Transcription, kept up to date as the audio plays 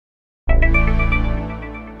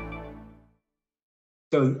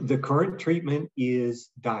So the current treatment is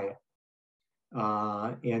diet.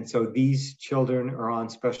 And so these children are on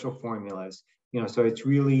special formulas. So it's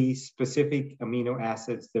really specific amino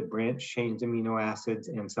acids, the branch chain amino acids,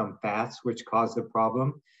 and some fats, which cause the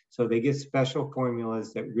problem. So they get special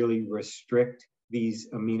formulas that really restrict these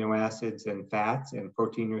amino acids and fats and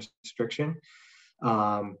protein restriction.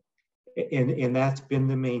 And that's been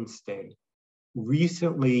the mainstay.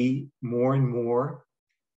 Recently, more and more,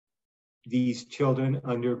 these children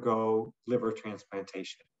undergo liver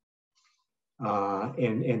transplantation.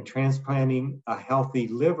 And transplanting a healthy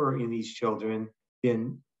liver in these children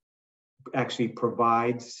then actually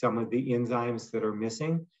provides some of the enzymes that are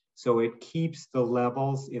missing. So it keeps the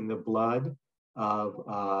levels in the blood of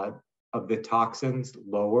the toxins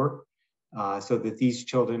lower, so that these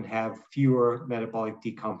children have fewer metabolic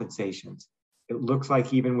decompensations. It looks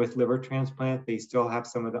like even with liver transplant, they still have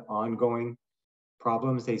some of the ongoing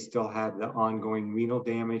problems. They still have the ongoing renal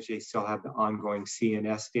damage. They still have the ongoing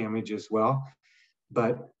CNS damage as well.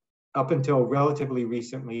 But up until relatively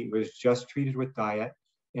recently, it was just treated with diet.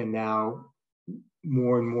 And now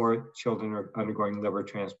more and more children are undergoing liver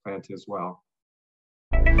transplant as well.